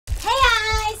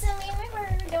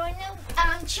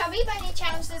Chubby Bunny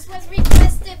Challenge. This was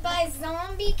requested by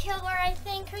Zombie Killer, I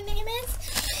think her name is.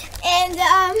 And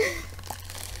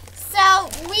so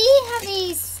we have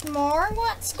these smaller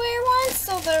square ones,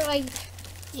 so they're like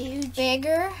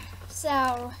bigger.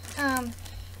 So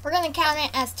we're gonna count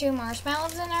it as 2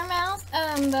 marshmallows in our mouth.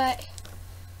 But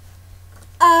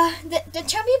the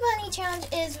Chubby Bunny Challenge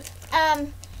is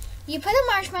you put a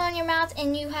marshmallow in your mouth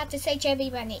and you have to say Chubby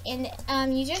Bunny, and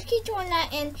you just keep doing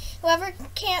that, and whoever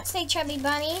can't say Chubby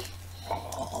Bunny,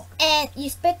 and you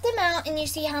spit them out and you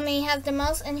see how many have the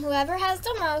most, and whoever has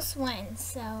the most wins.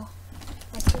 So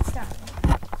let's get started.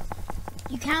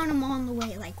 You count them on the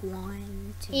way, like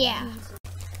 1, 2. Yeah.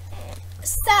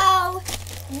 So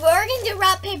we're gonna do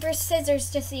rock, paper, scissors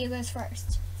to see who goes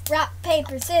first. Rock,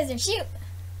 paper, scissors, shoot.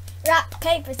 Rock,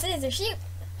 paper, scissors, shoot.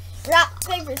 Rock,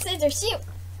 paper, scissors, shoot.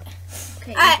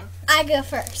 Okay, I go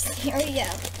first. Here we go.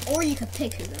 Or you could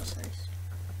pick who goes first.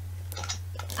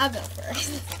 I'll go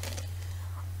first.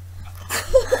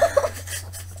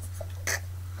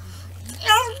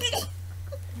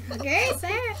 Okay,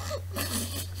 fair.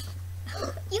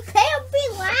 You can't be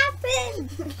laughing.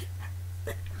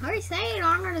 Hurry, say it, or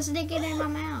I'm gonna stick it in my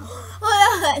mouth.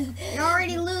 Hold on. You're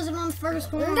already losing on the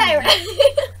first one. Okay, ready?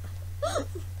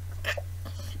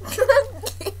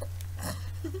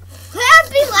 Can't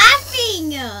be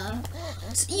laughing.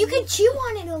 You can chew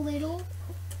on it a little.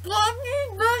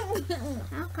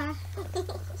 Okay.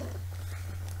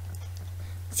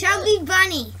 Chubby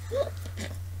Bunny.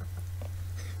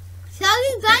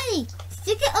 Chubby Bunny.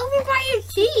 Stick it over by your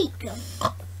cheek.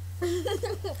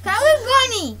 Chubby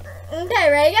Bunny. Okay,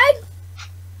 ready, guys?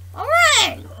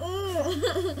 Alright.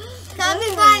 Chubby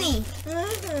Bunny.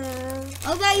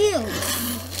 What about you?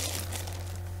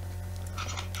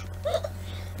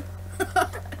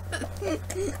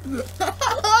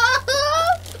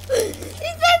 These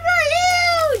things are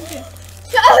huge!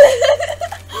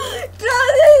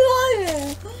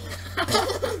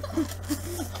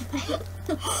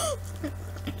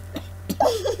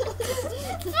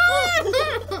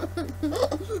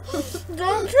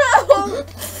 Don't try.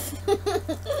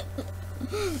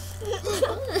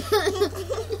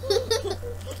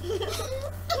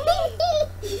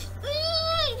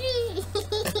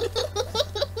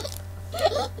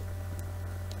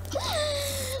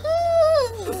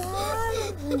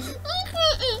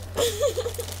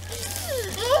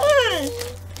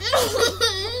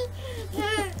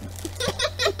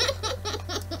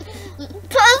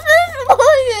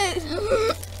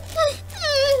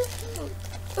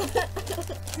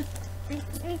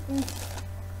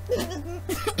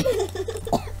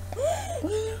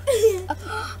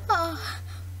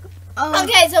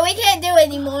 Okay, so we can't do it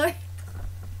anymore.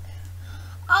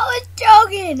 Oh, it's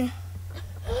joking.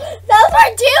 Those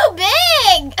are too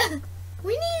big.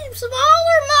 We need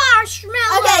smaller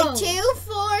marshmallows. Okay, 2,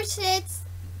 4, 6,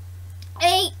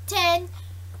 8, 10.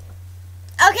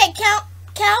 Okay, count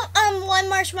 1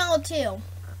 marshmallow too.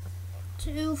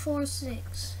 2, 4,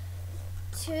 6.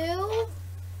 2.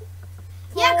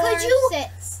 Yeah, 4, could you?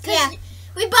 6. Yeah,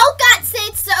 we both got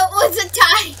 6, so it was a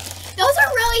tie. Those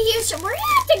are really huge. So we're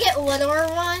gonna have to get littler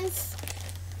ones.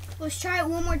 Let's try it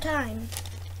one more time.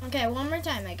 Okay, one more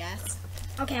time, I guess.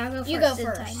 Okay, I'll go first. You go this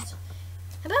first. time.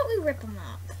 How about we rip them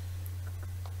up?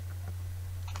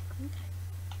 Okay.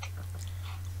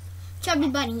 Chubby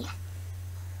Bunny.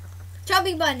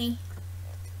 Chubby Bunny.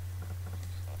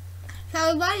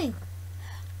 Chubby Bunny.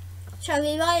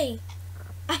 Chubby Bunny.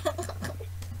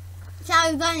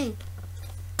 Chubby Bunny.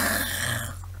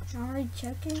 Already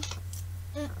checking.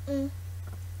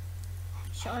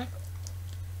 Sure.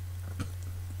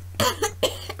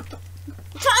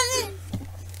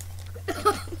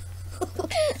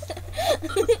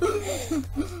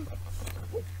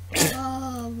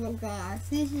 Oh my gosh,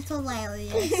 this is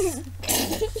hilarious.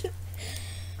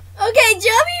 Okay,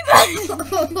 Chubby Bunny.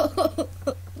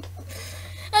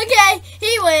 Okay,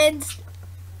 he wins.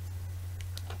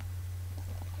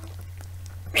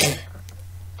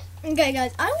 Okay,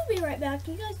 guys, I will be right back.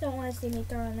 You guys don't want to see me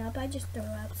throwing up. I just throw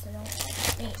up, so don't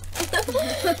eat.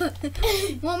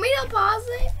 Want me to pause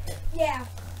it? Yeah.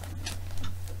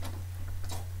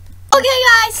 Okay,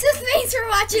 guys, so thanks for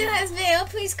watching this video.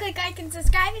 Please click like and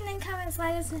subscribe, and then comments,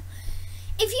 let us know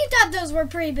if you thought those were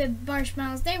pretty big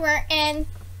marshmallows. They were, and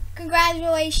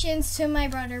congratulations to my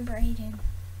brother Brayden.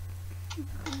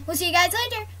 We'll see you guys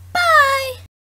later.